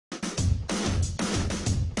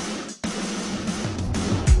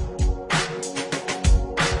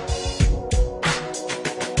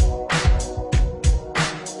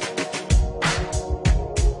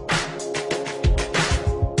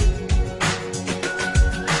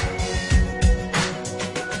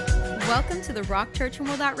to the Rock Church and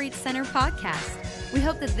World Outreach Center podcast. We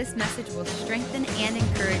hope that this message will strengthen and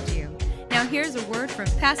encourage you. Now here's a word from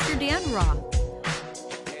Pastor Dan Roth.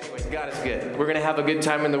 Anyways, God is good. We're going to have a good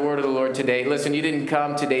time in the word of the Lord today. Listen, you didn't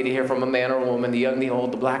come today to hear from a man or a woman, the young, the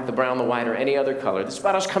old, the black, the brown, the white, or any other color. This is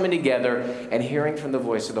about us coming together and hearing from the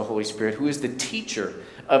voice of the Holy Spirit, who is the teacher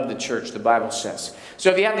of the church, the Bible says.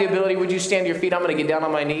 So if you have the ability, would you stand to your feet? I'm going to get down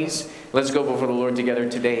on my knees. Let's go before the Lord together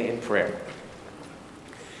today in prayer.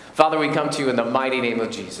 Father, we come to you in the mighty name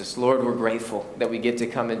of Jesus. Lord, we're grateful that we get to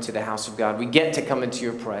come into the house of God. We get to come into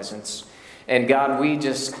your presence. And God, we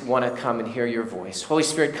just want to come and hear your voice. Holy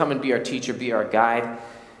Spirit, come and be our teacher, be our guide.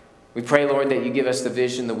 We pray, Lord, that you give us the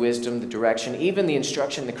vision, the wisdom, the direction, even the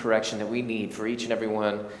instruction, the correction that we need for each and every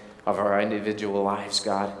one of our individual lives,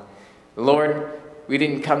 God. Lord, we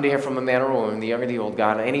didn't come to hear from a man or a woman, the young or the old,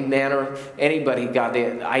 God. Any man or anybody, God,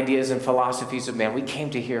 the ideas and philosophies of man. We came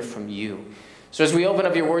to hear from you. So as we open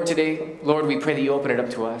up your word today, Lord, we pray that you open it up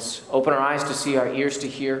to us. Open our eyes to see, our ears to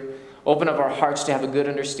hear. Open up our hearts to have a good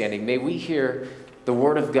understanding. May we hear the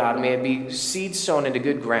word of God. May it be seed sown into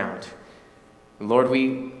good ground. Lord,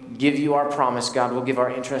 we give you our promise, God. We'll give our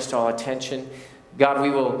interest all attention. God,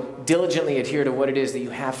 we will diligently adhere to what it is that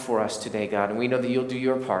you have for us today, God. And we know that you'll do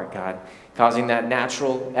your part, God, causing that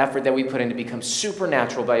natural effort that we put in to become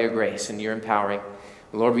supernatural by your grace and your empowering.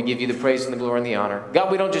 Lord, we give you the praise and the glory and the honor.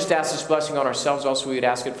 God, we don't just ask this blessing on ourselves. Also, we would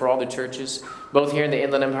ask it for all the churches, both here in the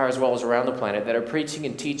Inland Empire as well as around the planet, that are preaching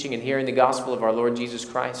and teaching and hearing the gospel of our Lord Jesus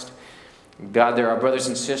Christ. God, they're our brothers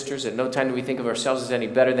and sisters. At no time do we think of ourselves as any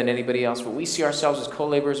better than anybody else, but we see ourselves as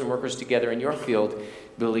co-laborers and workers together in your field,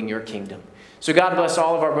 building your kingdom. So God bless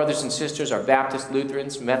all of our brothers and sisters, our Baptists,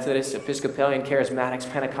 Lutherans, Methodists, Episcopalian, Charismatics,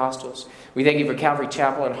 Pentecostals. We thank you for Calvary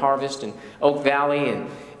Chapel and Harvest and Oak Valley and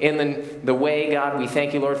Inland the Way, God. We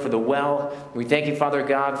thank you, Lord, for the Well. We thank you, Father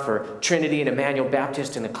God, for Trinity and Emmanuel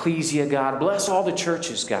Baptist and Ecclesia, God. Bless all the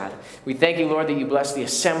churches, God. We thank you, Lord, that you bless the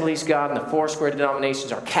assemblies, God, and the Foursquare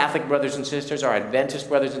denominations, our Catholic brothers and sisters, our Adventist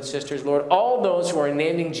brothers and sisters, Lord. All those who are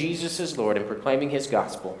naming Jesus as Lord and proclaiming his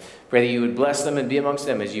gospel. Pray that you would bless them and be amongst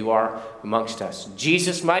them as you are amongst us. In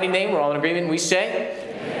Jesus' mighty name, we're all in agreement. We say,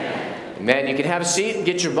 amen. Amen. You can have a seat and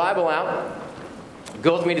get your Bible out.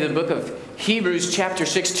 Go with me to the book of Hebrews chapter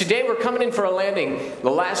 6. Today we're coming in for a landing. The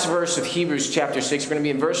last verse of Hebrews chapter 6. We're going to be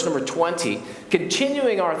in verse number 20.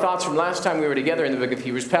 Continuing our thoughts from last time we were together in the book of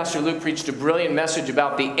Hebrews. Pastor Luke preached a brilliant message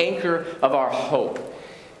about the anchor of our hope.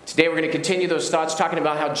 Today we're going to continue those thoughts talking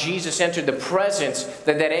about how Jesus entered the presence,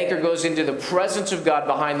 that anchor goes into the presence of God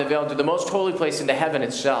behind the veil, to the most holy place, into heaven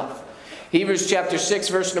itself. Hebrews chapter 6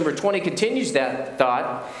 verse number 20 continues that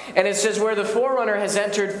thought. And it says, where the forerunner has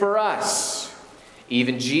entered for us,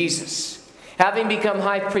 even Jesus, having become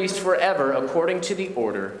high priest forever according to the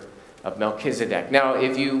order of Melchizedek. Now,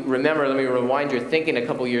 if you remember, let me rewind your thinking a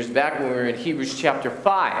couple years back when we were in Hebrews chapter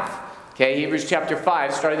 5. Okay, Hebrews chapter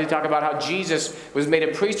 5 started to talk about how Jesus was made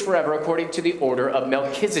a priest forever according to the order of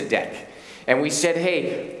Melchizedek. And we said,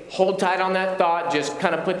 hey, hold tight on that thought. Just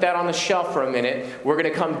kind of put that on the shelf for a minute. We're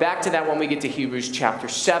going to come back to that when we get to Hebrews chapter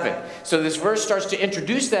 7. So this verse starts to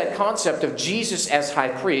introduce that concept of Jesus as high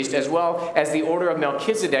priest, as well as the order of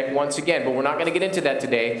Melchizedek once again. But we're not going to get into that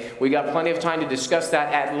today. We got plenty of time to discuss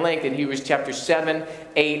that at length in Hebrews chapter 7,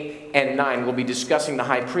 8, and 9. We'll be discussing the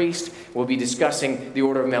high priest. We'll be discussing the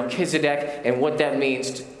order of Melchizedek and what that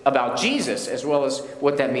means about Jesus, as well as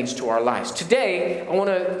what that means to our lives. Today, I want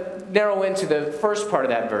to narrow into the first part of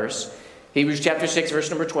that verse, Hebrews chapter 6, verse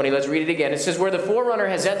number 20. Let's read it again. It says, where the forerunner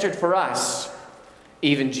has entered for us,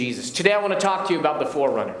 even Jesus. Today I want to talk to you about the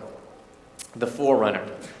forerunner. The forerunner.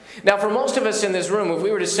 Now, for most of us in this room, if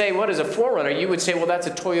we were to say, what is a forerunner? You would say, well, that's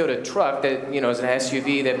a Toyota truck that, is an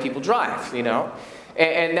SUV that people drive,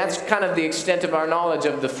 And that's kind of the extent of our knowledge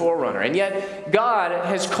of the forerunner. And yet, God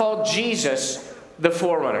has called Jesus the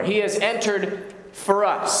forerunner. He has entered for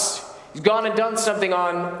us. He's gone and done something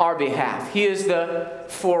on our behalf. He is the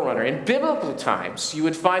forerunner. In biblical times, you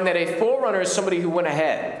would find that a forerunner is somebody who went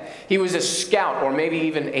ahead. He was a scout or maybe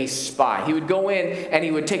even a spy. He would go in and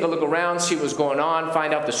he would take a look around, see what was going on,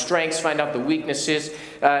 find out the strengths, find out the weaknesses,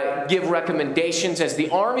 give recommendations. As the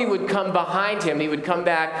army would come behind him, he would come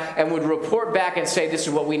back and would report back and say, this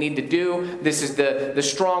is what we need to do. This is the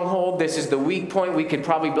stronghold. This is the weak point. We could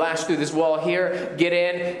probably blast through this wall here, get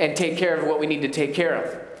in, and take care of what we need to take care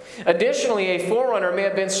of. Additionally, a forerunner may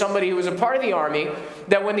have been somebody who was a part of the army,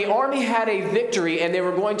 that when the army had a victory and they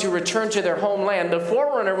were going to return to their homeland, the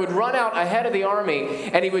forerunner would run out ahead of the army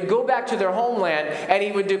and he would go back to their homeland and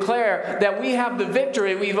he would declare that we have the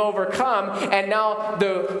victory, we've overcome, and now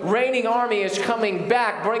the reigning army is coming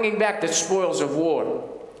back, bringing back the spoils of war.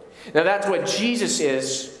 Now that's what Jesus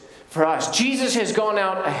is for us. Jesus has gone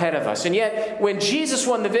out ahead of us. And yet, when Jesus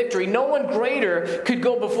won the victory, no one greater could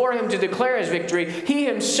go before him to declare his victory. He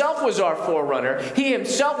himself was our forerunner. He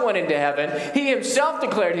himself went into heaven. He himself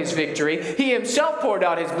declared his victory. He himself poured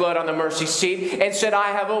out his blood on the mercy seat and said,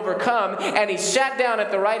 I have overcome. And he sat down at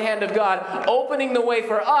the right hand of God, opening the way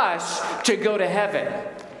for us to go to heaven.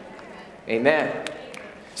 Amen.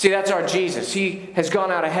 See, that's our Jesus. He has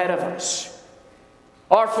gone out ahead of us.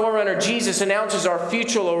 Our forerunner, Jesus, announces our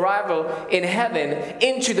future arrival in heaven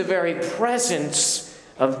into the very presence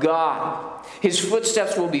of God. His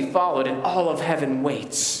footsteps will be followed, and all of heaven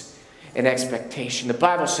waits in expectation. The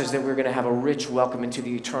Bible says that we're going to have a rich welcome into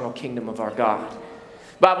the eternal kingdom of our God. The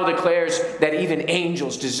Bible declares that even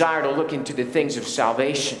angels desire to look into the things of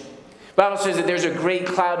salvation. The Bible says that there's a great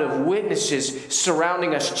cloud of witnesses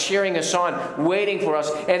surrounding us, cheering us on, waiting for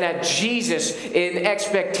us, and that Jesus, in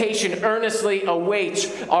expectation, earnestly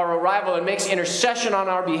awaits our arrival and makes intercession on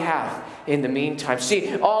our behalf in the meantime.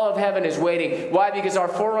 See, all of heaven is waiting. Why? Because our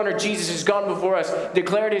forerunner Jesus has gone before us,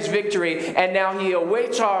 declared his victory, and now he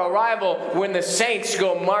awaits our arrival when the saints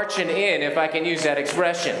go marching in, if I can use that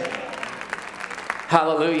expression.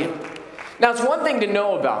 Hallelujah. Now, it's one thing to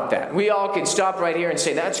know about that. We all can stop right here and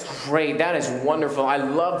say, that's great, that is wonderful. I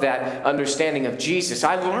love that understanding of Jesus.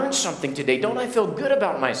 I learned something today. Don't I feel good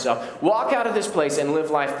about myself? Walk out of this place and live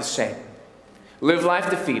life the same. Live life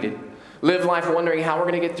defeated. Live life wondering how we're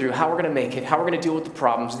going to get through, how we're going to make it, how we're going to deal with the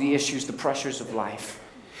problems, the issues, the pressures of life.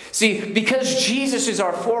 See, because Jesus is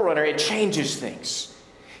our forerunner, it changes things.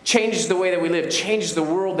 Changes the way that we live, changes the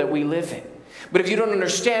world that we live in. But if you don't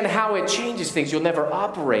understand how it changes things, you'll never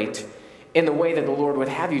operate in the way that the Lord would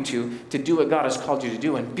have you to do what God has called you to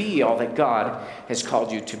do and be all that God has called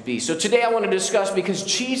you to be. So today I want to discuss, because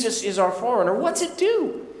Jesus is our forerunner, what's it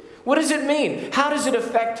do? What does it mean? How does it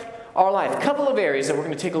affect our life? A couple of areas that we're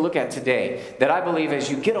going to take a look at today that I believe, as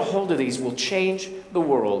you get a hold of these, will change the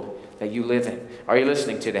world that you live in. Are you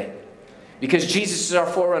listening today? Because Jesus is our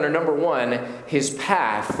forerunner, number one, his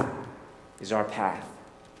path is our path.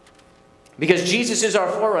 Because Jesus is our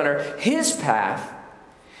forerunner, his path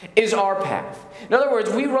is our path. In other words,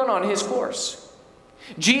 we run on his course.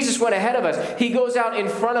 Jesus went ahead of us. He goes out in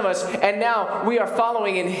front of us, and now we are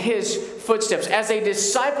following in his footsteps. As a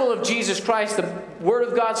disciple of Jesus Christ, the Word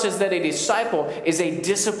of God says that a disciple is a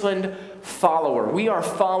disciplined follower. We are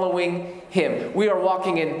following him. We are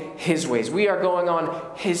walking in his ways. We are going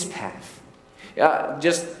on his path.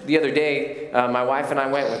 Just the other day, my wife and I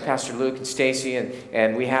went with Pastor Luke and Stacy,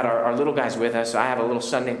 and we had our little guys with us. I have a little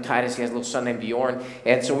son named Titus. He has a little son named Bjorn.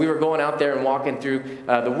 And so we were going out there and walking through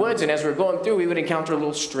the woods. And as we were going through, we would encounter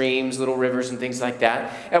little streams, little rivers, and things like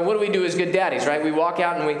that. And what do we do as good daddies, right? We walk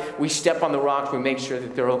out and we step on the rocks. We make sure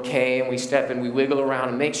that they're okay. And we step and we wiggle around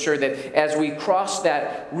and make sure that as we cross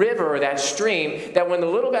that river or that stream, that when the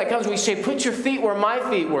little guy comes, we say, put your feet where my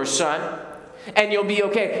feet were, son. And you'll be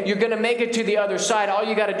okay. You're going to make it to the other side. All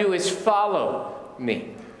you got to do is follow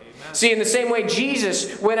me. See, in the same way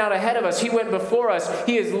Jesus went out ahead of us, he went before us.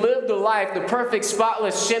 He has lived a life, the perfect,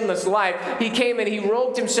 spotless, sinless life. He came and he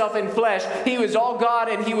robed himself in flesh. He was all God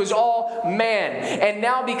and he was all man. And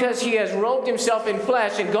now, because he has robed himself in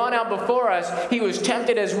flesh and gone out before us, he was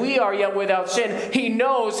tempted as we are, yet without sin. He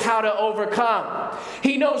knows how to overcome.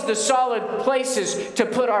 He knows the solid places to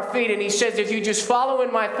put our feet. And he says, if you just follow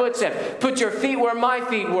in my footsteps, put your feet where my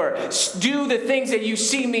feet were, do the things that you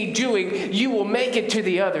see me doing, you will make it to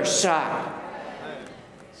the other side.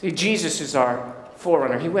 See, Jesus is our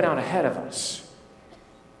forerunner. He went out ahead of us.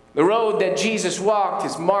 The road that Jesus walked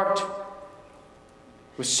is marked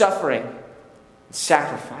with suffering and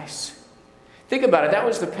sacrifice. Think about it. That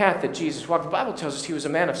was the path that Jesus walked. The Bible tells us he was a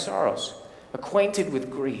man of sorrows, acquainted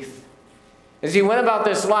with grief. As he went about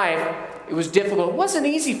this life, it was difficult. It wasn't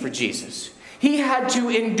easy for Jesus. He had to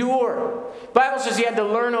endure. The Bible says he had to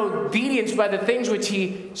learn obedience by the things which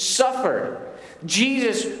he suffered.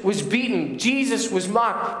 Jesus was beaten. Jesus was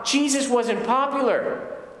mocked. Jesus wasn't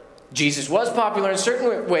popular. Jesus was popular in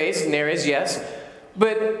certain ways, and there is, yes.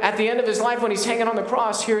 But at the end of his life, when he's hanging on the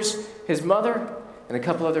cross, here's his mother and a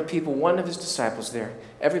couple other people, one of his disciples there.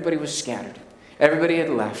 Everybody was scattered. Everybody had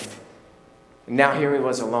left. And now here he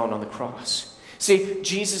was alone on the cross. See,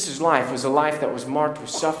 Jesus' life was a life that was marked with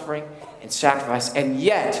suffering and sacrifice, and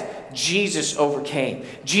yet Jesus overcame.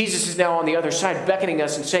 Jesus is now on the other side beckoning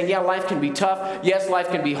us and saying, yeah, life can be tough. Yes, life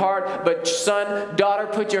can be hard, but son, daughter,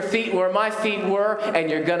 put your feet where my feet were, and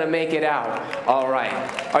you're going to make it out. All right.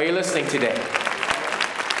 Are you listening today?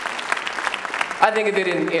 I think of it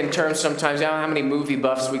in terms sometimes, I don't know how many movie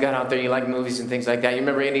buffs we got out there. You like movies and things like that. You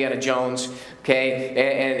remember Indiana Jones,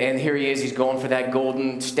 okay? And here he is. He's going for that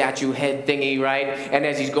golden statue head thingy, right? And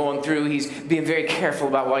as he's going through, he's being very careful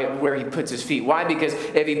about where he puts his feet. Why? Because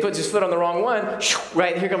if he puts his foot on the wrong one,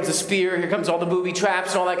 right, here comes the spear, here comes all the booby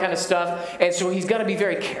traps and all that kind of stuff. And so he's got to be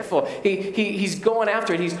very careful. He's going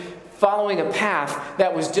after it. He's following a path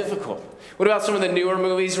that was difficult. What about some of the newer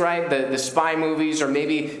movies, right? The spy movies, or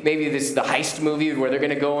maybe the heist movie where they're going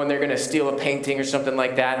to go and they're going to steal a painting or something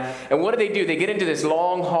like that. And what do? They get into this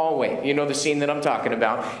long hallway. You know the scene that I'm talking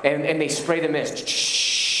about. And they spray the mist.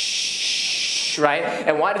 Right?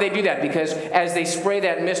 And why do they do that? Because as they spray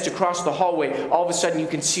that mist across the hallway, all of a sudden you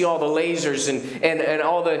can see all the lasers and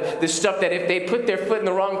all the stuff that if they put their foot in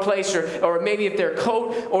the wrong place, or maybe if their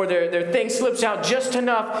coat or their thing slips out just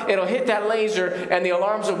enough, it'll hit that laser and the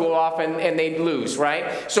alarms will go off and they'd lose,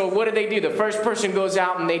 right? So what do? The first person goes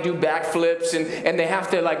out and they do backflips and they have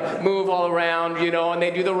to like move all around, you know, and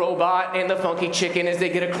they do the robot and the funky chicken as they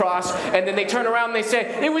get across, and then they turn around and they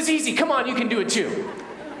say, "It was easy, come on, you can do it too."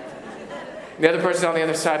 The other person on the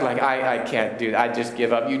other side, like, I can't do that. I just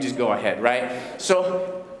give up. You just go ahead, right?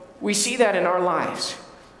 So we see that in our lives.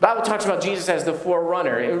 The Bible talks about Jesus as the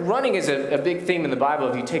forerunner. Running is a big theme in the Bible.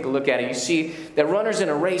 If you take a look at it, you see that runners in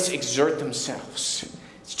a race exert themselves.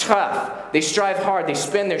 It's tough. They strive hard. They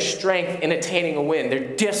spend their strength in attaining a win.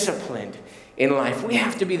 They're disciplined in life. We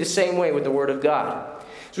have to be the same way with the Word of God.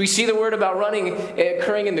 So we see the word about running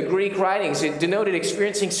occurring in the Greek writings. It denoted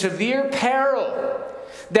experiencing severe peril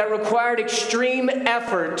that required extreme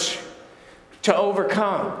effort to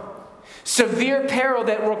overcome. Severe peril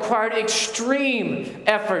that required extreme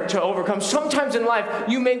effort to overcome. Sometimes in life,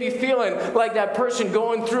 you may be feeling like that person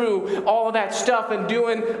going through all of that stuff and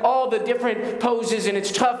doing all the different poses, and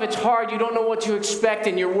it's tough, it's hard, you don't know what to expect,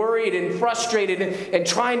 and you're worried and frustrated and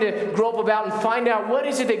trying to grope about and find out what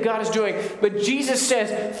is it that God is doing. But Jesus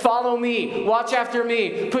says, follow me, watch after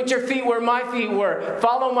me, put your feet where my feet were,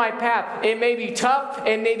 follow my path. It may be tough,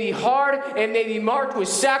 it may be hard, it may be marked with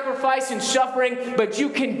sacrifice and suffering, but you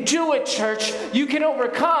can do it, church. You can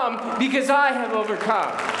overcome because I have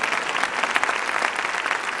overcome.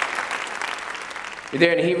 You're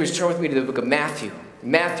there in Hebrews. Turn with me to the book of Matthew.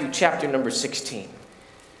 Matthew chapter number 16.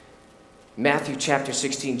 Matthew chapter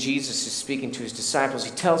 16, Jesus is speaking to his disciples.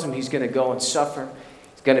 He tells them he's going to go and suffer.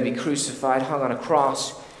 He's going to be crucified, hung on a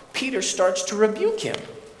cross. Peter starts to rebuke him.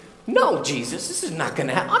 No, Jesus, this is not going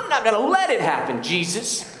to happen. I'm not going to let it happen,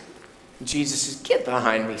 Jesus. And Jesus says, get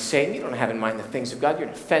behind me, Satan. You don't have in mind the things of God. You're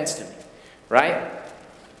an offense to me. Right?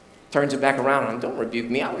 Turns it back around on him. Don't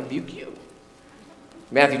rebuke me. I'll rebuke you.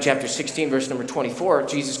 Matthew chapter 16, verse number 24,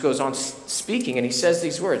 Jesus goes on speaking, and he says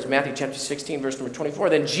these words. Matthew chapter 16, verse number 24.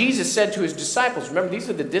 Then Jesus said to his disciples, remember, these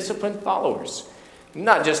are the disciplined followers.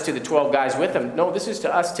 Not just to the 12 guys with him. No, this is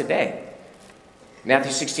to us today.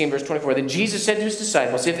 Matthew 16, verse 24. Then Jesus said to his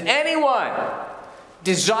disciples, if anyone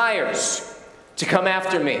desires to come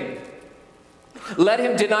after me, let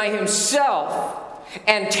him deny himself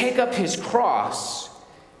and take up his cross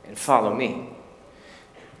and follow me.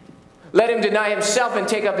 Let him deny himself and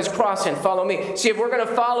take up his cross and follow me. See, if we're going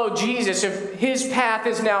to follow Jesus, if his path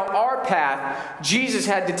is now our path, Jesus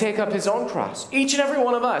had to take up his own cross. Each and every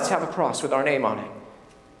one of us have a cross with our name on it.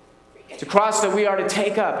 It's a cross that we are to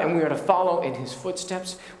take up, and we are to follow in his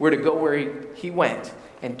footsteps. We're to go where he went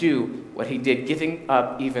and do what he did, giving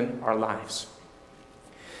up even our lives.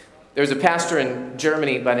 There was a pastor in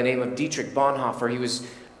Germany by the name of Dietrich Bonhoeffer. He was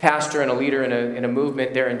pastor and a leader in a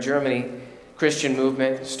movement there in Germany, Christian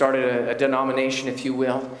movement, started a denomination, if you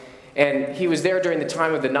will. And he was there during the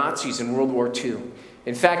time of the Nazis in World War II.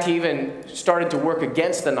 In fact, he even started to work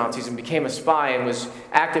against the Nazis and became a spy and was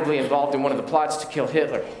actively involved in one of the plots to kill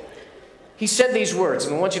Hitler. He said these words,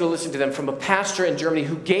 and I want you to listen to them, from a pastor in Germany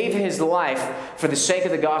who gave his life for the sake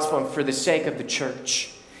of the gospel and for the sake of the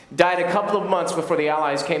church. Died a couple of months before the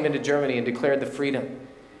Allies came into Germany and declared the freedom.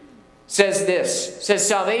 Says this, says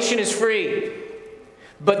salvation is free,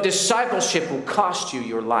 but discipleship will cost you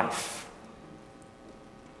your life.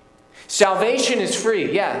 Salvation is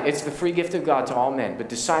free. Yeah, it's the free gift of God to all men, but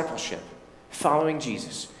discipleship, following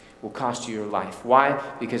Jesus, will cost you your life. Why?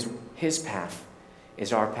 Because his path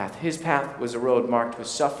is our path. His path was a road marked with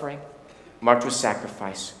suffering, marked with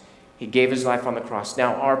sacrifice. He gave his life on the cross.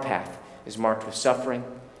 Now our path is marked with suffering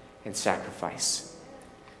and sacrifice.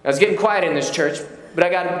 Now, it's getting quiet in this church, but I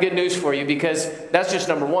got good news for you, because that's just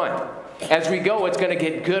number one. As we go, it's going to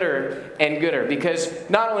get gooder and gooder, because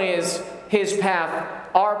not only is his path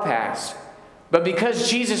our path, but because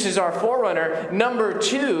Jesus is our forerunner, number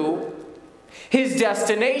two, his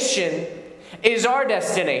destination is our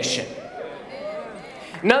destination.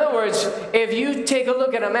 In other words, if you take a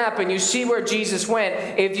look at a map and you see where Jesus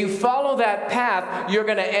went, if you follow that path, you're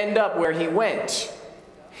going to end up where he went.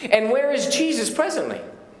 And where is Jesus presently?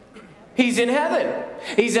 He's in heaven.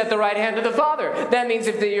 He's at the right hand of the Father. That means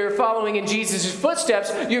if you're following in Jesus'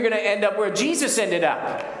 footsteps, you're going to end up where Jesus ended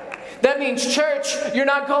up. That means, church, you're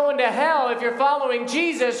not going to hell. If you're following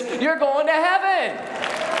Jesus, you're going to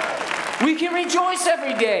heaven. We can rejoice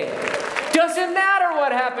every day. Doesn't matter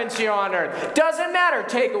what happens here on earth. Doesn't matter.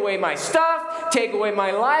 Take away my stuff. Take away my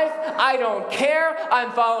life. I don't care.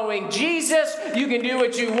 I'm following Jesus. You can do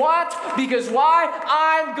what you want. Because why?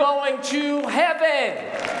 I'm going to heaven.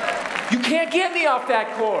 You can't get me off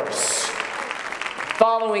that course.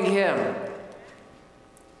 Following him.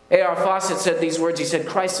 A.R. Fawcett said these words. He said,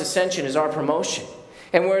 Christ's ascension is our promotion.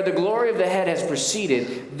 And where the glory of the head has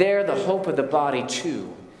proceeded, there the hope of the body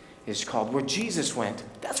too is called. Where Jesus went,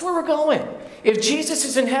 that's where we're going. If Jesus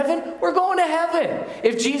is in heaven, we're going to heaven.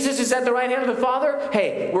 If Jesus is at the right hand of the Father,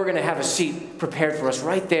 hey, we're going to have a seat prepared for us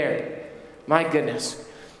right there. My goodness.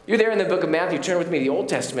 You're there in the book of Matthew. Turn with me to the Old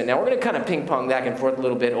Testament. Now, we're going to kind of ping-pong back and forth a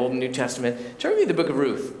little bit, Old and New Testament. Turn with me to the book of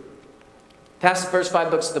Ruth. Past the first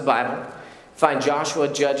 5 books of the Bible. Find Joshua,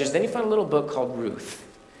 Judges. Then you find a little book called Ruth.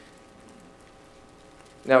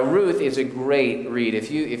 Now, Ruth is a great read.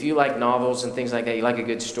 If you like novels and things like that, you like a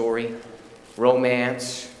good story,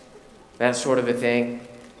 romance, that sort of a thing.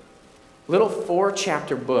 Little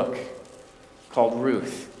 4-chapter book called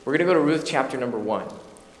Ruth. We're going to go to Ruth chapter number 1.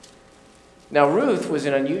 Now, Ruth was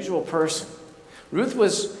an unusual person. Ruth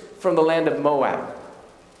was from the land of Moab.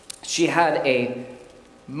 She had a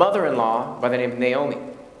mother-in-law by the name of Naomi.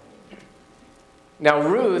 Now,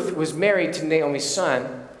 Ruth was married to Naomi's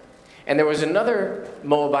son, and there was another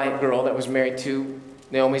Moabite girl that was married to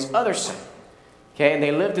Naomi's other son. Okay, and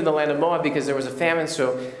they lived in the land of Moab because there was a famine,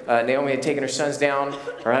 so Naomi had taken her sons down.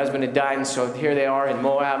 Her husband had died, and so here they are in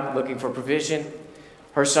Moab looking for provision.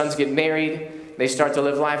 Her sons get married. They start to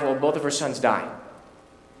live life. Well, both of her sons die.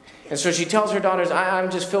 And so she tells her daughters, I'm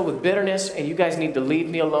just filled with bitterness, and you guys need to leave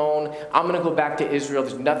me alone. I'm going to go back to Israel.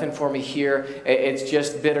 There's nothing for me here. It's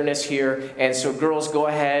just bitterness here. And so girls, go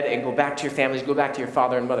ahead and go back to your families. Go back to your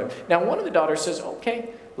father and mother. Now, one of the daughters says,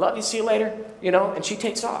 okay, love you, see you later, and she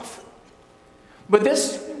takes off. But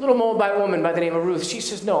this little Moabite woman by the name of Ruth, she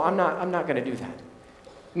says, no, I'm not going to do that.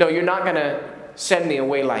 No, you're not going to send me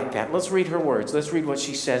away like that. Let's read her words. Let's read what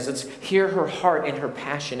she says. Let's hear her heart and her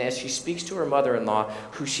passion as she speaks to her mother-in-law,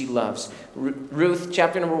 who she loves. Ruth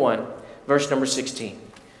chapter number 1, verse number 16.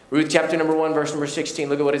 Ruth chapter number 1, verse number 16.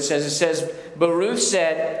 Look at what it says. It says, but Ruth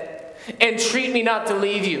said, entreat me not to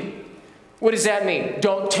leave you. What does that mean?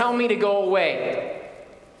 Don't tell me to go away,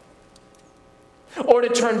 or to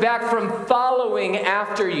turn back from following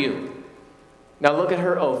after you. Now look at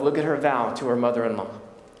her oath. Look at her vow to her mother-in-law.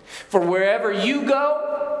 For wherever you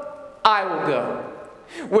go, I will go.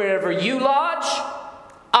 Wherever you lodge,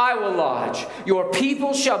 I will lodge. Your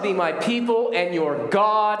people shall be my people, and your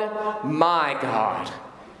God, my God.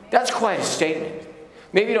 That's quite a statement.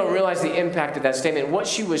 Maybe you don't realize the impact of that statement. What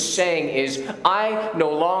she was saying is, I no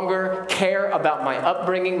longer care about my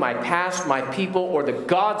upbringing, my past, my people, or the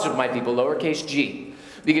gods of my people, lowercase g.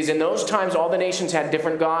 Because in those times, all the nations had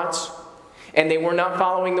different gods. And they were not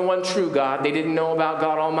following the one true God. They didn't know about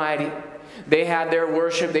God Almighty. They had their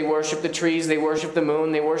worship. They worshiped the trees. They worshiped the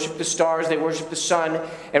moon. They worshiped the stars. They worshiped the sun.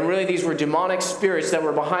 And really these were demonic spirits that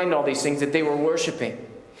were behind all these things that they were worshiping.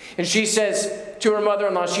 And she says to her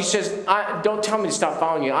mother-in-law, she says, don't tell me to stop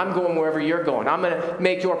following you. I'm going wherever you're going. I'm going to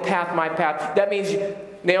make your path my path. That means,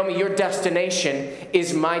 Naomi, your destination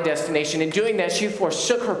is my destination. In doing that, she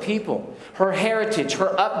forsook her people, her heritage,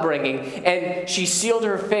 her upbringing, and she sealed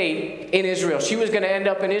her fate in Israel. She was going to end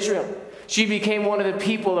up in Israel. She became one of the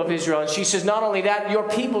people of Israel. And she says, not only that, your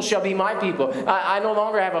people shall be my people. I no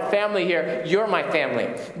longer have a family here. You're my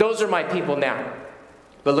family. Those are my people now.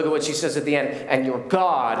 But look at what she says at the end. And your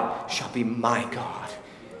God shall be my God.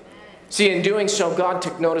 See, in doing so, God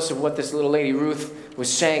took notice of what this little lady Ruth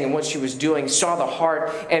was saying and what she was doing, saw the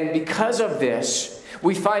heart. And because of this,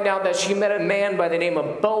 we find out that she met a man by the name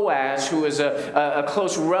of Boaz, who was a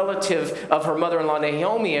close relative of her mother-in-law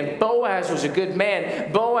Naomi. And Boaz was a good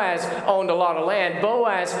man. Boaz owned a lot of land.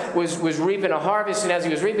 Boaz was reaping a harvest, and as he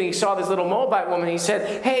was reaping, he saw this little Moabite woman. He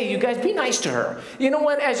said, hey, you guys, be nice to her. You know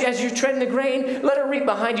what? As you're treading the grain, let her reap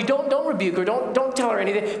behind you. Don't rebuke her. Don't tell her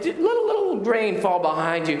anything. Let a little grain fall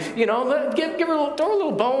behind you. Give her throw a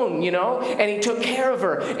little bone, And he took care of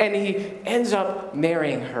her, and he ends up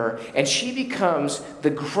marrying her, and she becomes the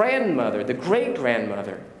grandmother, the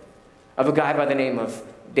great-grandmother of a guy by the name of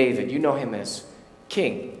David. You know him as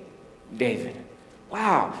King David.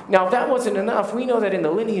 Wow. Now, if that wasn't enough, we know that in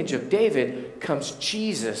the lineage of David comes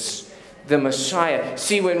Jesus, the Messiah.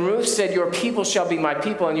 See, when Ruth said, your people shall be my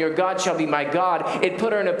people and your God shall be my God, it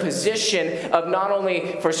put her in a position of not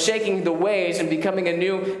only forsaking the ways and becoming a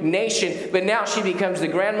new nation, but now she becomes the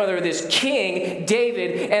grandmother of this king,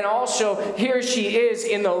 David, and also here she is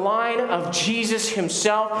in the line of Jesus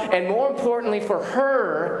himself. And more importantly for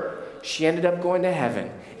her, she ended up going to heaven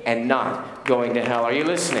and not going to hell. Are you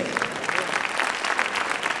listening?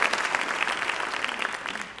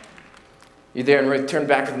 You're there, and Ruth, turn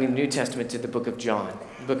back to the New Testament to the book of John.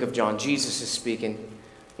 The book of John, Jesus is speaking.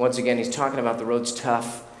 Once again, he's talking about the road's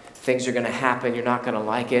tough. Things are going to happen. You're not going to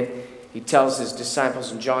like it. He tells his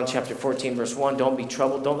disciples in John chapter 14, verse 1, don't be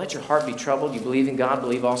troubled. Don't let your heart be troubled. You believe in God,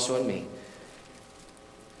 believe also in me.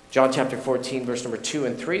 John chapter 14, verse number 2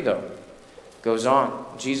 and 3, though, goes on.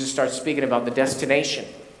 Jesus starts speaking about the destination.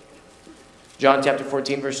 John chapter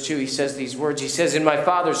 14, verse 2, he says these words. He says, in my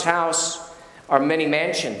Father's house are many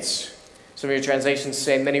mansions. Some of your translations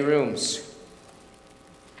say many rooms.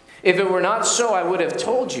 If it were not so, I would have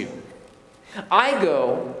told you. I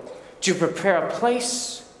go to prepare a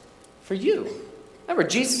place for you. Remember,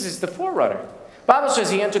 Jesus is the forerunner. The Bible says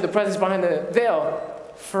he entered the presence behind the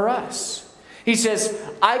veil for us. He says,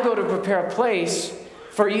 I go to prepare a place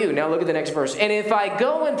for you. Now look at the next verse. And if I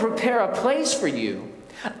go and prepare a place for you,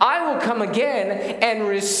 I will come again and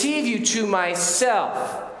receive you to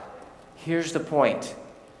myself. Here's the point.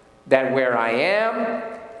 That where I am,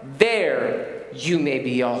 there you may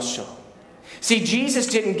be also. See, Jesus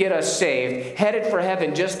didn't get us saved, headed for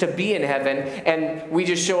heaven just to be in heaven, and we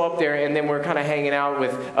just show up there and then we're kind of hanging out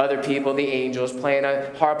with other people, the angels, playing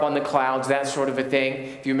a harp on the clouds, that sort of a thing.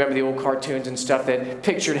 If you remember the old cartoons and stuff that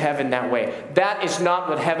pictured heaven that way. That is not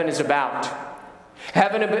what heaven is about.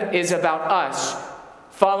 Heaven is about us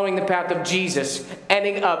following the path of Jesus,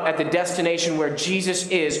 ending up at the destination where Jesus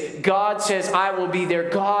is. God says, I will be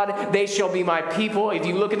their God. They shall be my people. If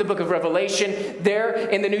you look at the book of Revelation, there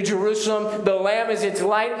in the New Jerusalem, the Lamb is its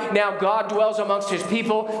light. Now God dwells amongst his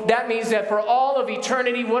people. That means that for all of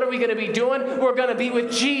eternity, what are we going to be doing? We're going to be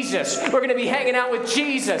with Jesus. We're going to be hanging out with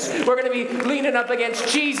Jesus. We're going to be leaning up against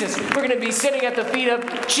Jesus. We're going to be sitting at the feet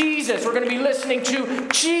of Jesus. We're going to be listening to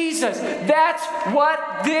Jesus. That's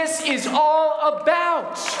what this is all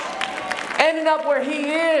about. Ending up where he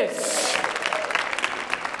is.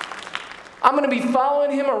 I'm going to be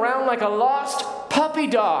following him around like a lost puppy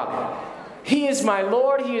dog. He is my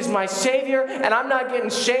Lord. He is my Savior. And I'm not getting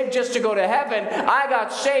saved just to go to heaven. I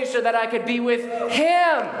got saved so that I could be with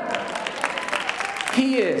him.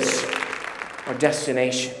 He is our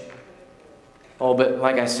destination. Oh, but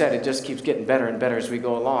like I said, it just keeps getting better and better as we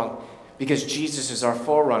go along. Because Jesus is our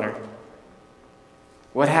forerunner.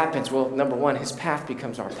 What happens? Well, number one, his path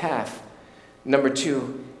becomes our path. Number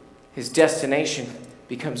two, his destination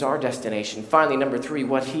becomes our destination. Finally, number three,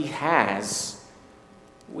 what he has,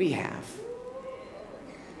 we have.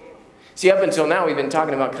 See, up until now, we've been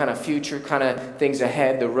talking about kind of future, kind of things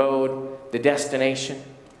ahead, the road, the destination.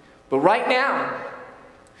 But right now,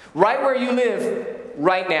 right where you live,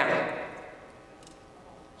 right now,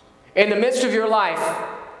 in the midst of your life,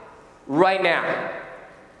 right now,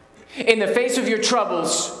 in the face of your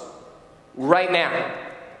troubles, right now,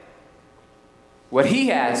 what he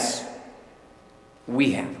has,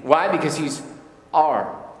 we have. Why? Because he's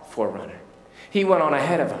our forerunner. He went on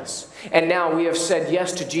ahead of us. And now we have said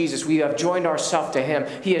yes to Jesus. We have joined ourselves to him.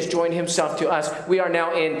 He has joined himself to us. We are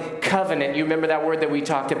now in covenant. You remember that word that we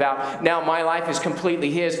talked about? Now my life is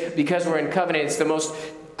completely his because we're in covenant. It's the most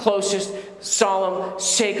closest, solemn,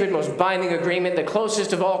 sacred, most binding agreement, the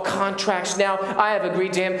closest of all contracts. Now I have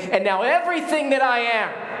agreed to him, and now everything that I am,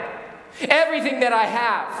 everything that I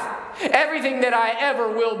have, everything that I ever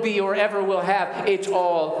will be or ever will have, it's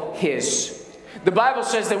all his. The Bible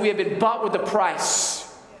says that we have been bought with a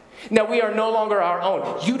price. Now we are no longer our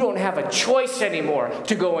own. You don't have a choice anymore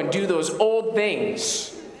to go and do those old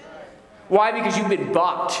things. Why? Because you've been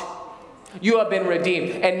bought. You have been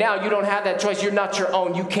redeemed. And now you don't have that choice. You're not your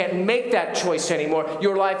own. You can't make that choice anymore.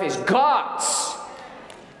 Your life is God's.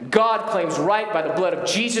 God claims right by the blood of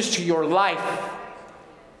Jesus to your life.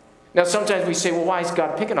 Now sometimes we say, well, why is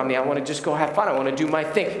God picking on me? I want to just go have fun. I want to do my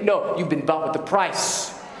thing. No, you've been bought with the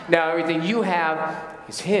price. Now everything you have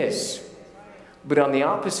is his. But on the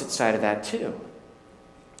opposite side of that too,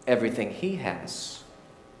 everything he has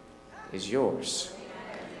is yours.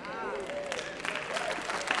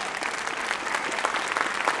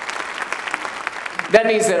 That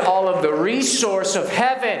means that all of the resource of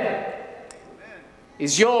heaven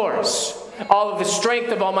is yours. All of the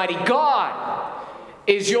strength of Almighty God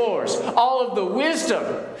is yours. All of the wisdom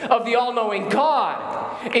of the all-knowing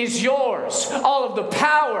God is yours. All of the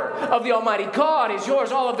power of the Almighty God is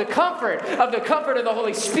yours. All of the comfort of the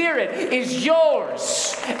Holy Spirit is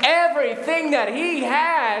yours. Everything that He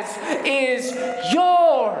has is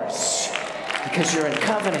yours because you're in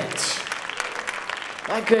covenant.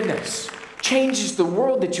 My goodness. Changes the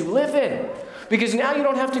world that you live in. Because now you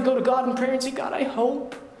don't have to go to God in prayer and say, God, I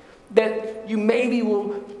hope that you maybe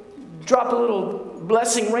will drop a little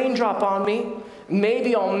blessing raindrop on me.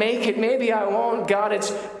 Maybe I'll make it. Maybe I won't. God,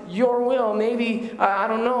 it's your will. Maybe, I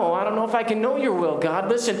don't know. I don't know if I can know your will, God.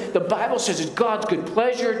 Listen, the Bible says it's God's good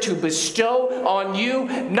pleasure to bestow on you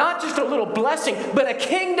not just a little blessing, but a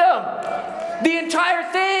kingdom. The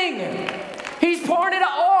entire thing. He's pouring it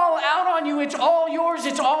all out on you. It's all yours.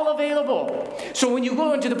 It's all available. So when you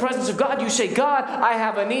go into the presence of God, you say, God, I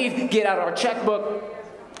have a need. Get out our checkbook.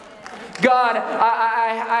 God,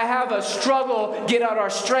 I have a struggle. Get out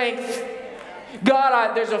our strength.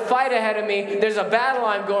 God, there's a fight ahead of me. There's a battle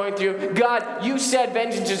I'm going through. God, you said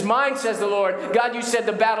vengeance is mine, says the Lord. God, you said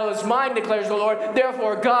the battle is mine, declares the Lord.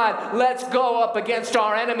 Therefore, God, let's go up against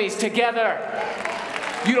our enemies together.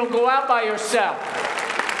 You don't go out by yourself.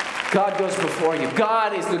 God goes before you.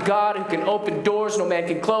 God is the God who can open doors no man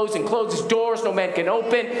can close and closes doors no man can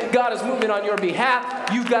open. God is moving on your behalf.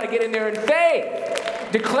 You've got to get in there in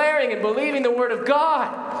faith, declaring and believing the word of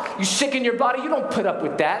God. You sicken your body, you don't put up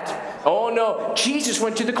with that. Oh no, Jesus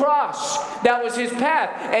went to the cross. That was his path.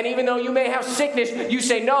 And even though you may have sickness, you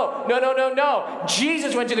say, no.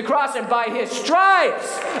 Jesus went to the cross, and by his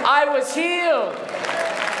stripes I was healed.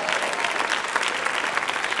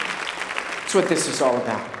 That's what this is all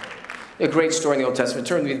about. A great story in the Old Testament.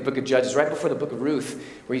 Turn to the book of Judges, right before the book of Ruth,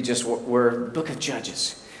 where you just were. Book of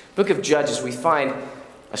Judges. Book of Judges, we find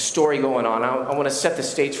a story going on. I want to set the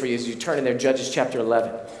stage for you as you turn in there. Judges chapter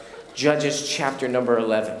 11. Judges chapter number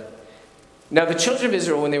 11. Now the children of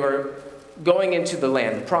Israel, when they were going into the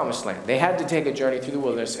land, the promised land, they had to take a journey through the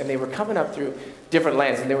wilderness, and they were coming up through different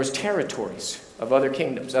lands, and there was territories of other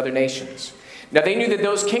kingdoms, other nations. Now they knew that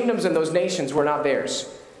those kingdoms and those nations were not theirs.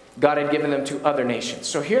 God had given them to other nations.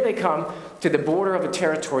 So here they come to the border of a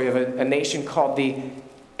territory of a nation called the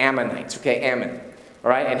Ammonites. Okay, Ammon. All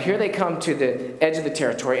right, and here they come to the edge of the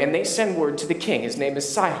territory, and they send word to the king. His name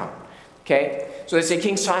is Sihon. Okay, so they say,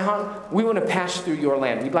 King Sihon, we want to pass through your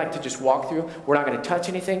land. We'd like to just walk through. We're not going to touch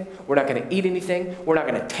anything. We're not going to eat anything. We're not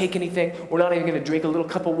going to take anything. We're not even going to drink a little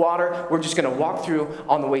cup of water. We're just going to walk through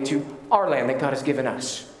on the way to our land that God has given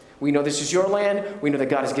us. We know this is your land. We know that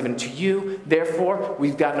God has given it to you. Therefore,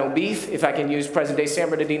 we've got no beef. If I can use present-day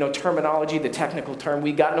San Bernardino terminology, the technical term,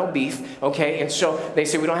 we got no beef. Okay, and so they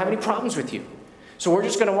say, we don't have any problems with you. So we're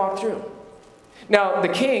just going to walk through. Now, the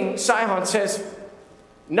king, Sihon, says,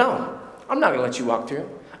 no, I'm not going to let you walk through.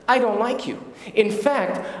 I don't like you. In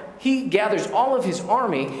fact, he gathers all of his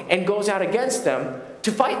army and goes out against them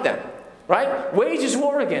to fight them, right? Wages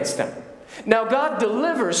war against them. Now, God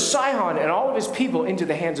delivers Sihon and all of his people into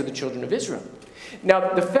the hands of the children of Israel.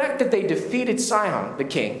 Now, the fact that they defeated Sihon, the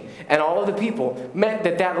king, and all of the people meant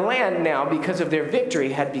that that land now, because of their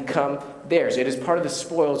victory, had become theirs. It is part of the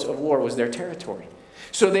spoils of war, was their territory.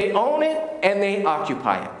 So they own it and they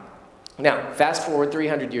occupy it. Now, fast forward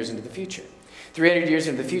 300 years into the future. 300 years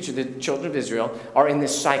into the future, the children of Israel are in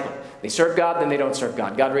this cycle. They serve God, then they don't serve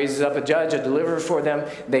God. God raises up a judge, a deliverer for them.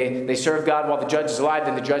 They serve God while the judge is alive,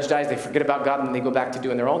 then the judge dies. They forget about God, and then they go back to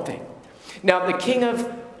doing their own thing. Now, the king of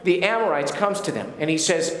the Amorites comes to them, and he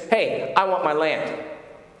says, hey, I want my land.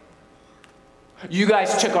 You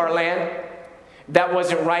guys took our land. That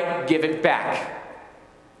wasn't right. Give it back.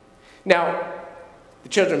 Now, the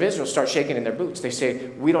children of Israel start shaking in their boots. They say,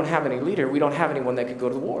 we don't have any leader. We don't have anyone that could go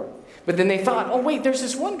to the war. But then they thought, oh, wait, there's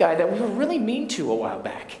this one guy that we were really mean to a while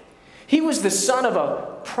back. He was the son of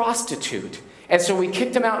a prostitute. And so we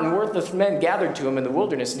kicked him out, and worthless men gathered to him in the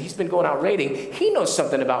wilderness, and he's been going out raiding. He knows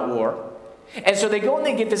something about war. And so they go and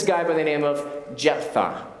they get this guy by the name of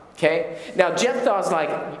Jephthah. Okay? Now, Jephthah's like,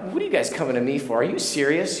 what are you guys coming to me for? Are you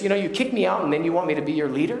serious? You know, you kicked me out and then you want me to be your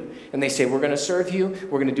leader? And they say, we're going to serve you.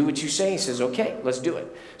 We're going to do what you say. He says, okay, let's do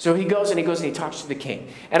it. So he goes and he talks to the king.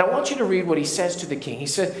 And I want you to read what he says to the king. He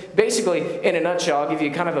says, basically, in a nutshell, I'll give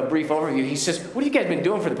you kind of a brief overview. He says, what have you guys been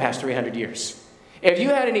doing for the past 300 years? If you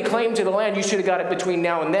had any claim to the land, you should have got it between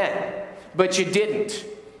now and then. But you didn't.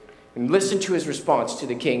 And listen to his response to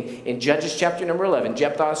the king in Judges chapter number 11.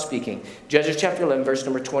 Jephthah is speaking. Judges chapter 11, verse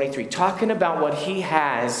number 23. Talking about what he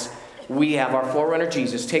has, we have our forerunner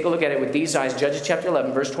Jesus. Take a look at it with these eyes. Judges chapter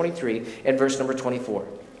 11, verse 23 and verse number 24.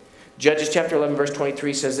 Judges chapter 11, verse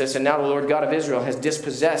 23 says this, and now the Lord God of Israel has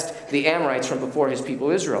dispossessed the Amorites from before his people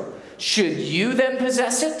Israel. Should you then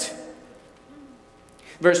possess it?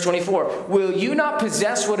 Verse 24, will you not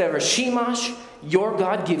possess whatever Shemash, your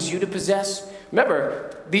God, gives you to possess?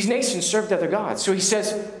 Remember, these nations served other gods. So he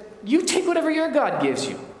says, you take whatever your God gives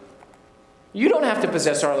you. You don't have to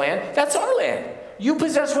possess our land. That's our land. You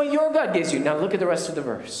possess what your God gives you. Now look at the rest of the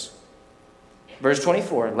verse. Verse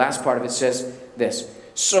 24, last part of it says this.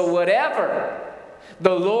 So whatever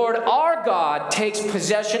the Lord our God takes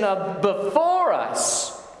possession of before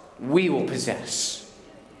us, we will possess.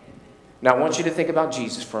 Now I want you to think about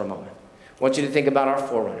Jesus for a moment. I want you to think about our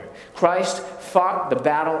forerunner. Christ fought the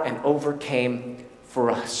battle and overcame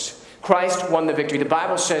for us. Christ won the victory. The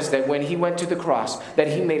Bible says that when he went to the cross, that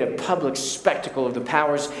he made a public spectacle of the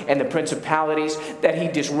powers and the principalities, that he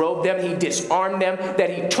disrobed them, he disarmed them, that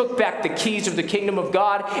he took back the keys of the kingdom of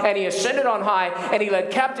God, and he ascended on high, and he led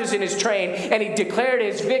captives in his train, and he declared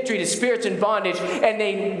his victory to spirits in bondage, and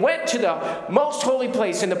they went to the most holy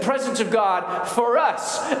place in the presence of God for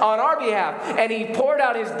us, on our behalf, and he poured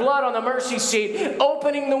out his blood on the mercy seat,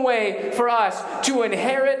 opening the way for us to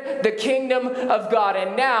inherit the kingdom of God.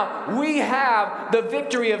 And now we have the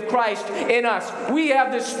victory of Christ in us. We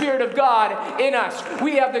have the Spirit of God in us.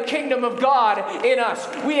 We have the kingdom of God in us.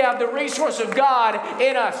 We have the resource of God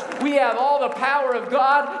in us. We have all the power of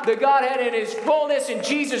God, the Godhead in his fullness in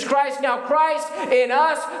Jesus Christ. Now Christ in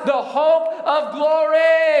us, the hope of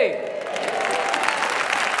glory.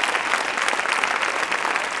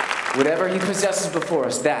 Whatever he possesses before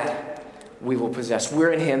us, that we will possess.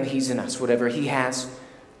 We're in him, he's in us. Whatever he has,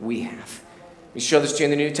 we have. We show this to you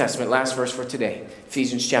in the New Testament. Last verse for today.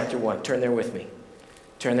 Ephesians chapter 1. Turn there with me.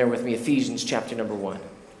 Turn there with me. Ephesians chapter number 1.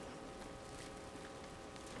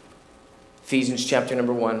 Ephesians chapter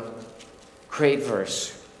number 1. Great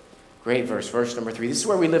verse. Great verse. Verse number 3. This is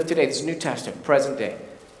where we live today. This is New Testament, present day.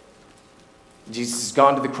 Jesus has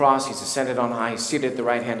gone to the cross. He's ascended on high. He's seated at the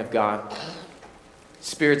right hand of God.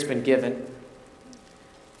 Spirit's been given.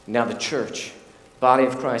 Now the church, body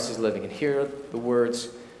of Christ, is living. And hear the words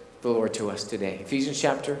the Lord to us today. Ephesians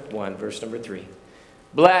chapter 1, verse number 3.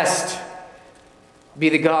 Blessed be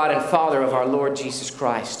the God and Father of our Lord Jesus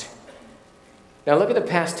Christ. Now look at the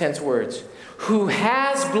past tense words. Who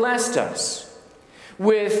has blessed us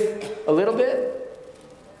with a little bit?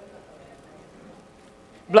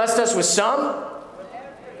 Blessed us with some?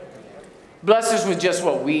 Blessed us with just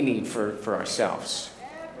what we need for ourselves.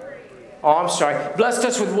 Oh, I'm sorry. Blessed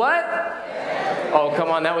us with what? Oh, come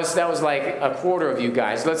on. That was like a quarter of you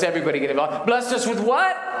guys. Let's everybody get involved. Blessed us with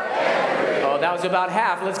what? Oh, that was about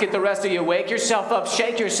half. Let's get the rest of you. Wake yourself up.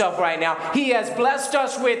 Shake yourself right now. He has blessed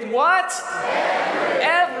us with what?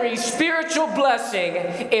 Every spiritual blessing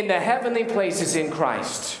in the heavenly places in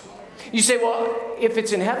Christ. You say, well, if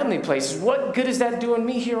it's in heavenly places, what good is that doing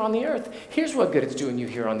me here on the earth? Here's what good it's doing you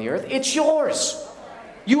here on the earth. It's yours.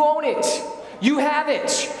 You own it. You have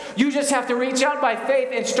it. You just have to reach out by faith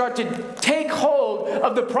and start to take hold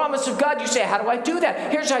of the promise of God. You say, how do I do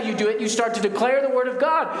that? Here's how you do it. You start to declare the word of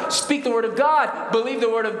God. Speak the word of God. Believe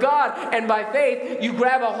the word of God. And by faith, you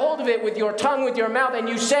grab a hold of it with your tongue, with your mouth, and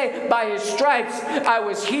you say, by his stripes, I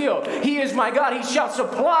was healed. He is my God. He shall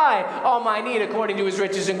supply all my need according to his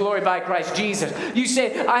riches and glory by Christ Jesus. You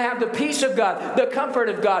say, I have the peace of God, the comfort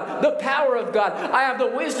of God, the power of God. I have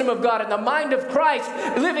the wisdom of God and the mind of Christ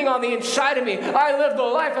living on the inside of me. I live the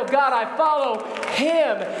life of God. I follow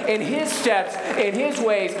him in his steps, in his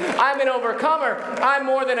ways. I'm an overcomer. I'm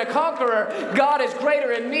more than a conqueror. God is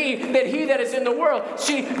greater in me than he that is in the world.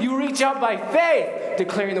 See, you reach out by faith,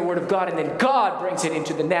 declaring the word of God, and then God brings it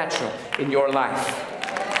into the natural in your life.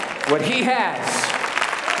 What he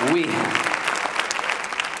has, we have.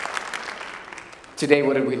 Today,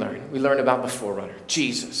 what did we learn? We learned about the forerunner,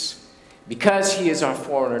 Jesus. Because he is our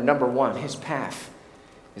forerunner, number one, his path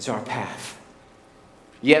is our path.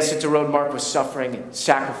 Yes, it's a road marked with suffering and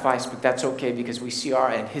sacrifice, but that's okay because we see our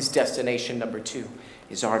end. His destination, number two,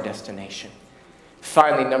 is our destination.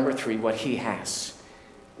 Finally, number three, what he has,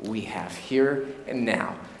 we have here and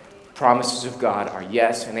now. Promises of God are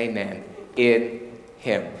yes and amen in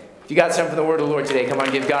him. If you got something from the word of the Lord today, come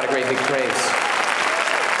on, give God a great big praise.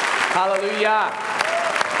 Hallelujah.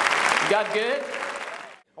 God good?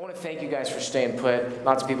 I want to thank you guys for staying put.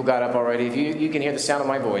 Lots of people got up already. If you can hear the sound of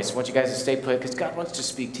my voice, I want you guys to stay put because God wants to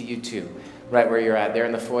speak to you too, right where you're at, there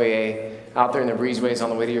in the foyer, out there in the breezeways on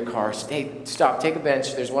the way to your car. Stop, take a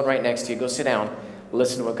bench. There's one right next to you. Go sit down.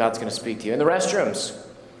 Listen to what God's going to speak to you. In the restrooms.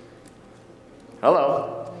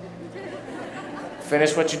 Hello.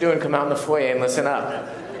 Finish what you're doing. Come out in the foyer and listen up.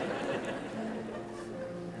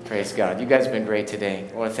 Praise God. You guys have been great today.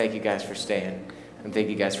 I want to thank you guys for staying. And thank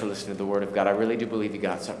you guys for listening to the Word of God. I really do believe you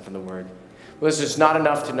got something from the Word. Listen, it's not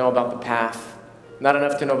enough to know about the path. Not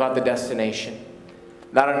enough to know about the destination.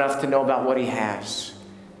 Not enough to know about what he has.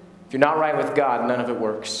 If you're not right with God, none of it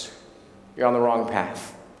works. You're on the wrong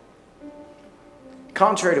path.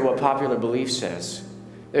 Contrary to what popular belief says,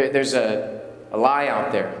 there's a lie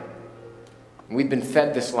out there. We've been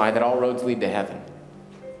fed this lie that all roads lead to heaven.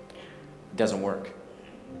 It doesn't work.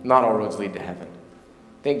 Not all roads lead to heaven.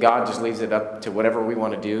 I think God just leaves it up to whatever we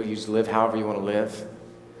want to do. You just live however you want to live.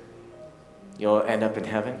 You'll end up in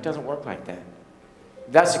heaven. It doesn't work like that.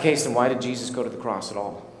 If that's the case, then why did Jesus go to the cross at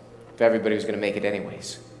all? If everybody was going to make it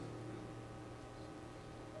anyways.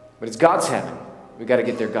 But it's God's heaven. We've got to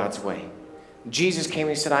get there God's way. Jesus came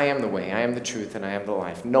and he said, I am the way, I am the truth, and I am the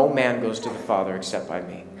life. No man goes to the Father except by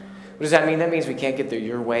me. What does that mean? That means we can't get there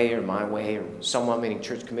your way or my way or someone, meaning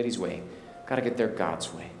church committee's way. We've got to get there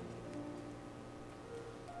God's way.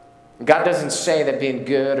 God doesn't say that being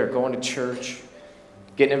good or going to church,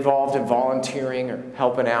 getting involved in volunteering or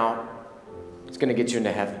helping out is going to get you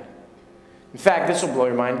into heaven. In fact, this will blow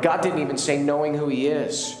your mind. God didn't even say knowing who he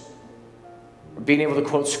is or being able to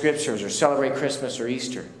quote scriptures or celebrate Christmas or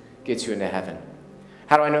Easter gets you into heaven.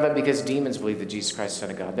 How do I know that? Because demons believe that Jesus Christ is the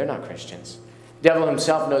Son of God. They're not Christians. The devil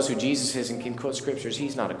himself knows who Jesus is and can quote scriptures.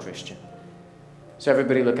 He's not a Christian. So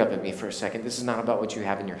everybody look up at me for a second. This is not about what you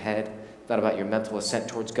have in your head. It's not about your mental assent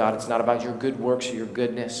towards God. It's not about your good works or your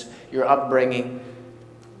goodness, your upbringing.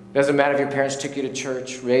 It doesn't matter if your parents took you to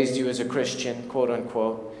church, raised you as a Christian, quote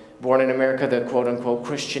unquote, born in America, the quote unquote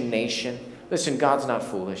Christian nation. Listen, God's not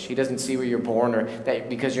foolish. He doesn't see where you're born or that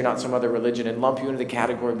because you're not some other religion and lump you into the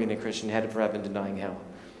category of being a Christian headed for heaven, denying hell.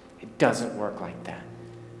 It doesn't work like that.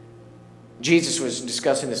 Jesus was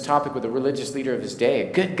discussing this topic with a religious leader of his day,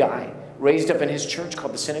 a good guy, raised up in his church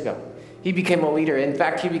called the synagogue. He became a leader. In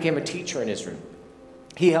fact, he became a teacher in Israel.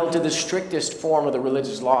 He held to the strictest form of the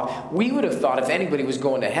religious law. We would have thought if anybody was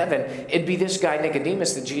going to heaven, it'd be this guy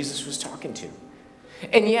Nicodemus that Jesus was talking to.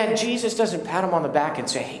 And yet, Jesus doesn't pat him on the back and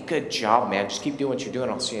say, hey, good job, man. Just keep doing what you're doing.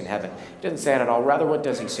 I'll see you in heaven. He doesn't say that at all. Rather, what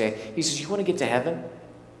does he say? He says, you want to get to heaven?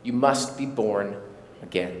 You must be born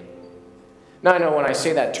again. Now, I know when I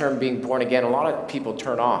say that term, being born again, a lot of people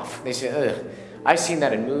turn off. They say, ugh. I've seen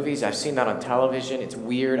that in movies. I've seen that on television. It's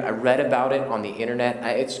weird. I read about it on the internet.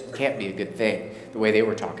 It can't be a good thing, the way they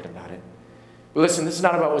were talking about it. But listen, this is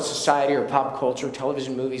not about what society or pop culture,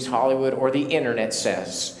 television, movies, Hollywood, or the internet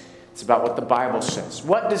says. It's about what the Bible says.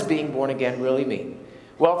 What does being born again really mean?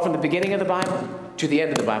 Well, from the beginning of the Bible to the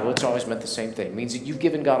end of the Bible, it's always meant the same thing. It means that you've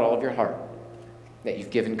given God all of your heart, that you've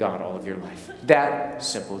given God all of your life. That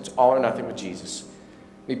simple. It's all or nothing with Jesus.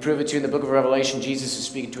 We prove it to you in the book of Revelation. Jesus is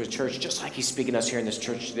speaking to his church just like he's speaking to us here in this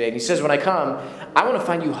church today. And he says, when I come, I want to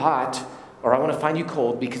find you hot or I want to find you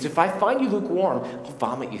cold, because if I find you lukewarm, I'll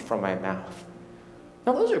vomit you from my mouth.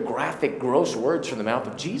 Now, those are graphic, gross words from the mouth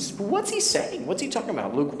of Jesus. But what's he saying? What's he talking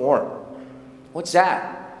about? Lukewarm. What's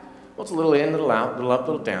that? Well, it's a little in, little out, little up,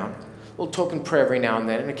 little down. A little token prayer every now and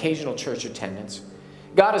then, an occasional church attendance.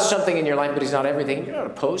 God is something in your life, but he's not everything. You're not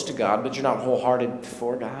opposed to God, but you're not wholehearted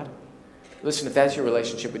for God. Listen, if that's your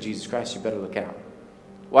relationship with Jesus Christ, you better look out.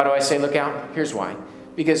 Why do I say look out? Here's why.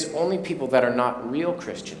 Because only people that are not real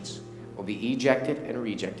Christians will be ejected and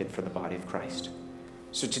rejected from the body of Christ.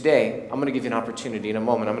 So today, I'm going to give you an opportunity in a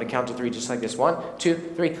moment. I'm going to count to 3 just like this. 1, 2,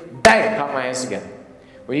 3. Bang! Pop my hands together.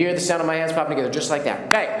 When you hear the sound of my hands popping together just like that,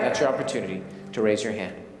 bang! That's your opportunity to raise your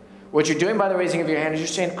hand. What you're doing by the raising of your hand is you're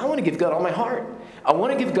saying, I want to give God all my heart. I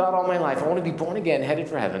want to give God all my life. I want to be born again, headed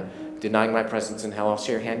for heaven, denying my presence in hell. I'll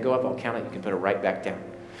see your hand go up. I'll count it. You can put it right back down.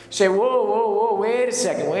 Say, whoa, whoa, whoa, wait a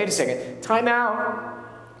second. Time out.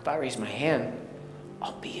 If I raise my hand,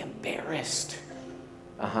 I'll be embarrassed.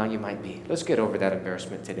 You might be. Let's get over that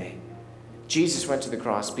embarrassment today. Jesus went to the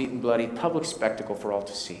cross, beaten, bloody, public spectacle for all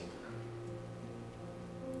to see.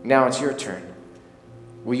 Now it's your turn.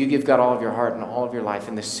 Will you give God all of your heart and all of your life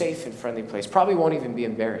in this safe and friendly place? Probably won't even be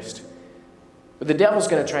embarrassed. But the devil's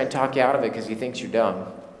going to try and talk you out of it because he thinks you're dumb.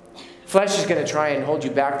 Flesh is going to try and hold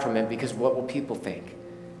you back from it because what will people think?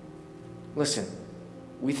 Listen,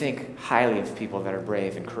 we think highly of people that are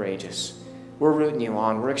brave and courageous. We're rooting you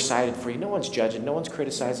on. We're excited for you. No one's judging. No one's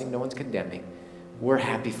criticizing. No one's condemning. We're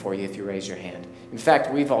happy for you if you raise your hand. In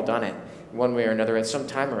fact, we've all done it one way or another at some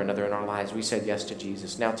time or another in our lives. We said yes to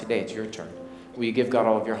Jesus. Now today it's your turn. Will you give God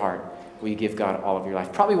all of your heart? Will you give God all of your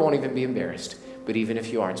life? Probably won't even be embarrassed. But even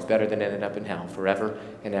if you are, it's better than ending up in hell forever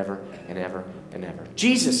and ever and ever and ever.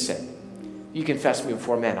 Jesus said, you confess me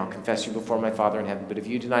before men. I'll confess you before my Father in heaven. But if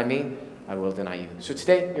you deny me, I will deny you. So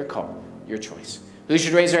today, your call, your choice. Who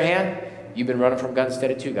should raise their hand? You've been running from guns instead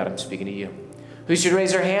of to God. I'm speaking to you. Who should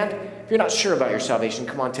raise their hand? If you're not sure about your salvation,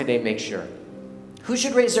 come on today, make sure. Who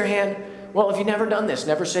should raise their hand? Well, if you've never done this,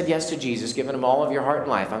 never said yes to Jesus, given him all of your heart and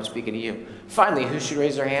life, I'm speaking to you. Finally, who should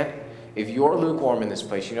raise their hand? If you're lukewarm in this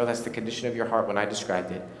place, you know that's the condition of your heart when I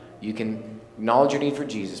described it. You can acknowledge your need for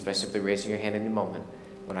Jesus by simply raising your hand in a moment.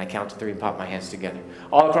 When I count to 3 and pop my hands together.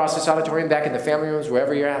 All across this auditorium, back in the family rooms,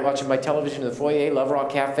 wherever you're at, watching by television in the foyer, Love Rock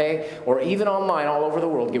Cafe, or even online all over the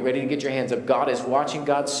world, get ready to get your hands up. God is watching.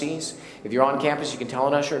 God sees. If you're on campus, you can tell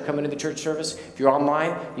an usher or come into the church service. If you're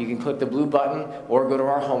online, you can click the blue button or go to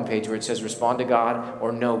our homepage where it says Respond to God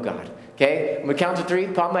or Know God. Okay? I'm going to count to 3.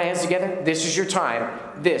 Pop my hands together. This is your time.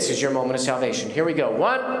 This is your moment of salvation. Here we go.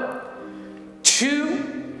 1,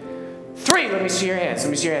 2, 3. Let me see your hands.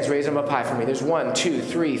 Let me see your hands. Raise them up high for me. There's 1, 2,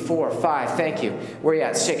 3, 4, 5. Thank you. Where are you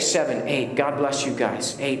at? 6, 7, 8. God bless you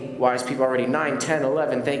guys. 8 wise people already. 9, 10,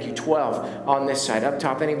 11. Thank you. 12 on this side. Up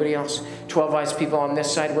top, anybody else? 12 wise people on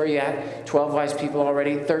this side. Where are you at? 12 wise people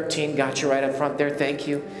already. 13. Got you right up front there. Thank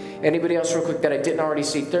you. Anybody else real quick that I didn't already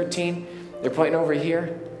see? 13. They're pointing over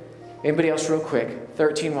here. Anybody else real quick?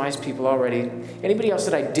 13 wise people already. Anybody else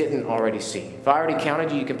that I didn't already see? If I already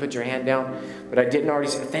counted you, you can put your hand down. But I didn't already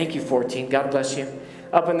see. Thank you, 14. God bless you.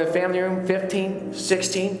 Up in the family room, 15,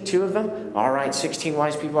 16, 2 of them. All right, 16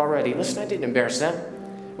 wise people already. Listen, I didn't embarrass them.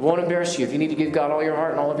 I won't embarrass you. If you need to give God all your heart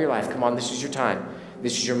and all of your life, come on, this is your time.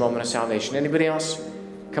 This is your moment of salvation. Anybody else?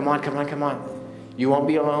 Come on, come on, come on. You won't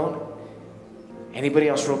be alone. Anybody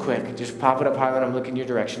else real quick? Just pop it up high when I'm looking your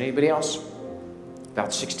direction. Anybody else?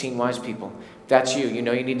 About 16 wise people. If that's you, you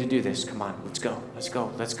know you need to do this. Come on, let's go, let's go,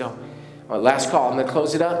 let's go. All right, last call. I'm going to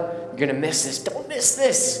close it up. You're going to miss this. Don't miss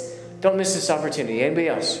this. Don't miss this opportunity. Anybody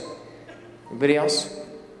else? Anybody else?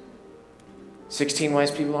 16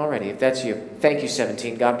 wise people already. If that's you, thank you,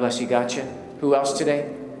 17. God bless you. Gotcha. Who else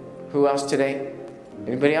today? Who else today?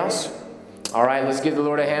 Anybody else? All right, let's give the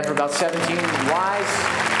Lord a hand for about 17 wise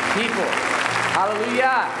people.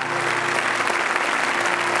 Hallelujah.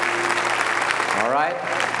 All right,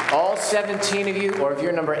 all 17 of you, or if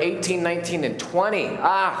you're number 18, 19, and 20,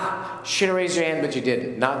 should have raised your hand, but you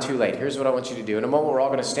didn't. Not too late. Here's what I want you to do. In a moment, we're all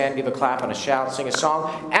going to stand, give a clap, and a shout, sing a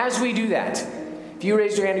song. As we do that, if you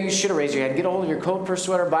raised your hand, or you should have raised your hand, get a hold of your Code Per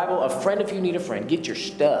Sweater Bible, a friend if you need a friend. Get your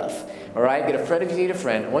stuff, all right? Get a friend if you need a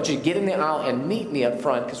friend. I want you to get in the aisle and meet me up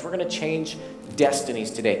front, because we're going to change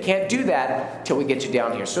destinies today. Can't do that till we get you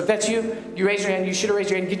down here. So if that's you, you raise your hand, you should have raised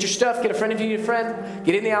your hand. Get your stuff, get a friend if you need a friend.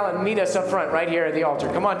 Get in the aisle and meet us up front right here at the altar.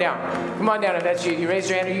 Come on down. Come on down if that's you. You raised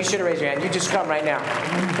your hand or you should have raised your hand. You just come right now.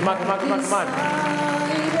 Come on, come on, come on, come on.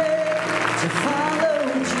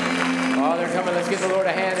 Oh, they're coming. Let's give the Lord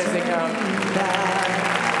a hand as they come.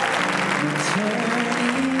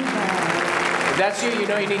 If that's you, you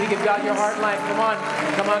know you need to give God your heart and life. Come on.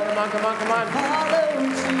 Come on, come on, come on, come on.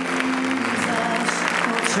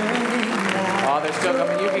 Oh, they're still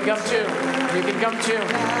coming. You can come too. You can come too.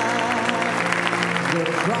 The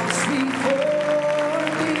cross before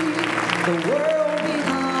me, the world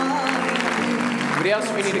behind me. Anybody else,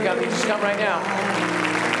 if you need to come, you just come right now.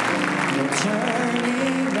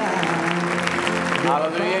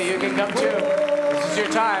 Hallelujah. You can come too. This is your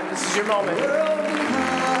time. This is your moment.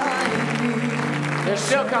 They're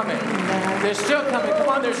still coming. They're still coming. Come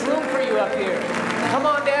on, there's room for you up here. Come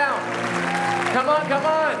on down. Come on, come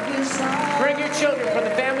on. Bring your children from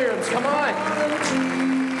the family rooms. Come on.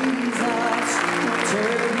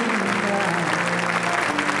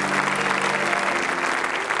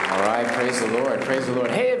 All right, praise the Lord. Praise the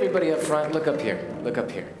Lord. Hey, everybody up front, look up here. Look up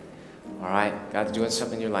here. All right, God's doing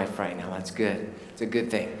something in your life right now. That's good. It's a good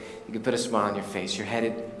thing. You can put a smile on your face. You're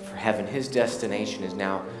headed for heaven. His destination is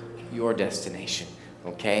now your destination.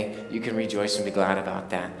 Okay? You can rejoice and be glad about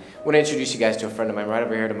that. I want to introduce you guys to a friend of mine right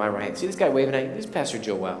over here to my right. See this guy waving at you? This is Pastor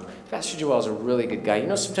Joel. Pastor Joel is a really good guy. You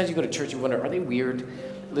know, sometimes you go to church and you wonder, are they weird?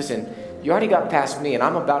 Listen, you already got past me, and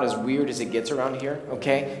I'm about as weird as it gets around here,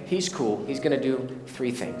 okay? He's cool. He's going to do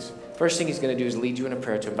 3 things. First thing he's going to do is lead you in a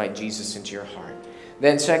prayer to invite Jesus into your heart.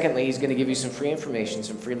 Then secondly, he's going to give you some free information,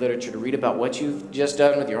 some free literature to read about what you've just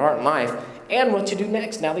done with your heart and life and what to do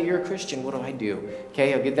next. Now that you're a Christian, what do I do? Okay,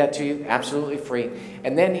 he'll get that to you absolutely free.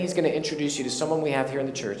 And then he's going to introduce you to someone we have here in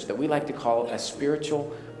the church that we like to call a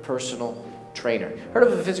spiritual personal trainer. Heard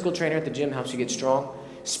of a physical trainer at the gym helps you get strong?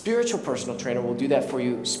 Spiritual personal trainer will do that for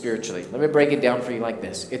you spiritually. Let me break it down for you like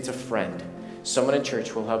this. It's a friend. Someone in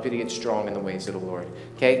church will help you to get strong in the ways of the Lord.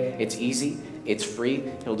 Okay? It's easy. It's free.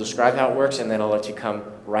 He'll describe how it works, and then he'll let you come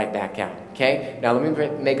right back out. Okay? Now, let me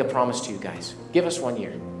make a promise to you guys. Give us 1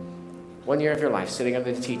 year. 1 year of your life sitting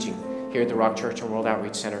under the teaching here at the Rock Church and World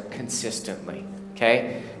Outreach Center consistently.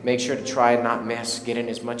 Okay? Make sure to try and not miss. Get in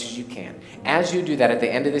as much as you can. As you do that at the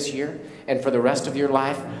end of this year and for the rest of your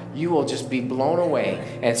life, you will just be blown away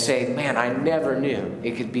and say, man, I never knew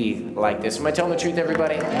it could be like this. Am I telling the truth,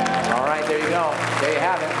 everybody? All right, there you go. There you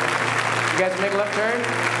have it. You guys make a left turn.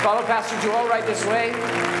 Follow Pastor Joel right this way.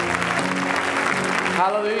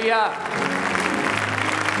 Hallelujah.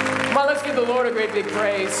 Come on, let's give the Lord a great big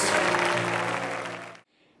praise.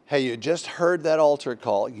 Hey, you just heard that altar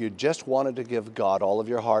call. You just wanted to give God all of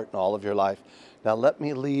your heart and all of your life. Now let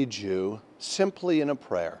me lead you simply in a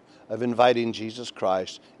prayer of inviting Jesus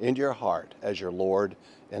Christ into your heart as your Lord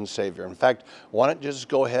and Savior. In fact, why don't you just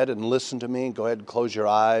go ahead and listen to me? Go ahead and close your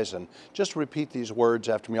eyes and just repeat these words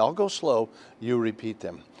after me. I'll go slow. You repeat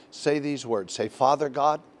them. Say these words. Say, Father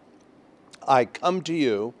God, I come to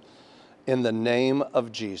you in the name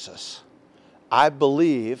of Jesus. I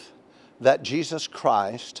believe that Jesus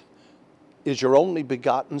Christ is your only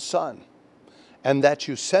begotten Son, and that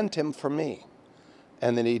you sent him for me,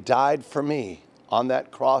 and that he died for me on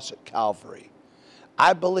that cross at Calvary.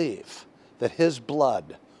 I believe that his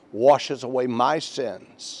blood washes away my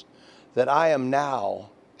sins, that I am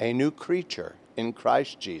now a new creature in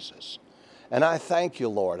Christ Jesus. And I thank you,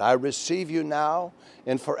 Lord. I receive you now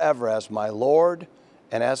and forever as my Lord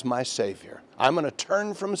and as my Savior. I'm going to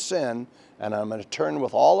turn from sin, and I'm going to turn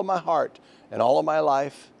with all of my heart and all of my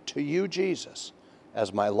life to you, Jesus,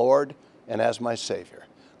 as my Lord and as my Savior.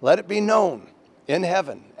 Let it be known in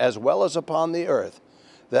heaven as well as upon the earth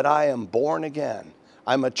that I am born again.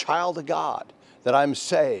 I'm a child of God, that I'm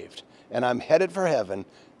saved, and I'm headed for heaven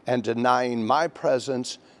and denying my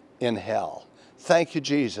presence in hell. Thank you,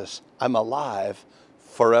 Jesus. I'm alive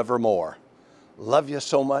forevermore. Love you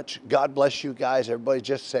so much. God bless you guys. Everybody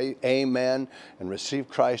just say amen and receive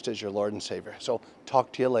Christ as your Lord and Savior. So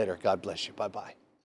talk to you later. God bless you. Bye-bye.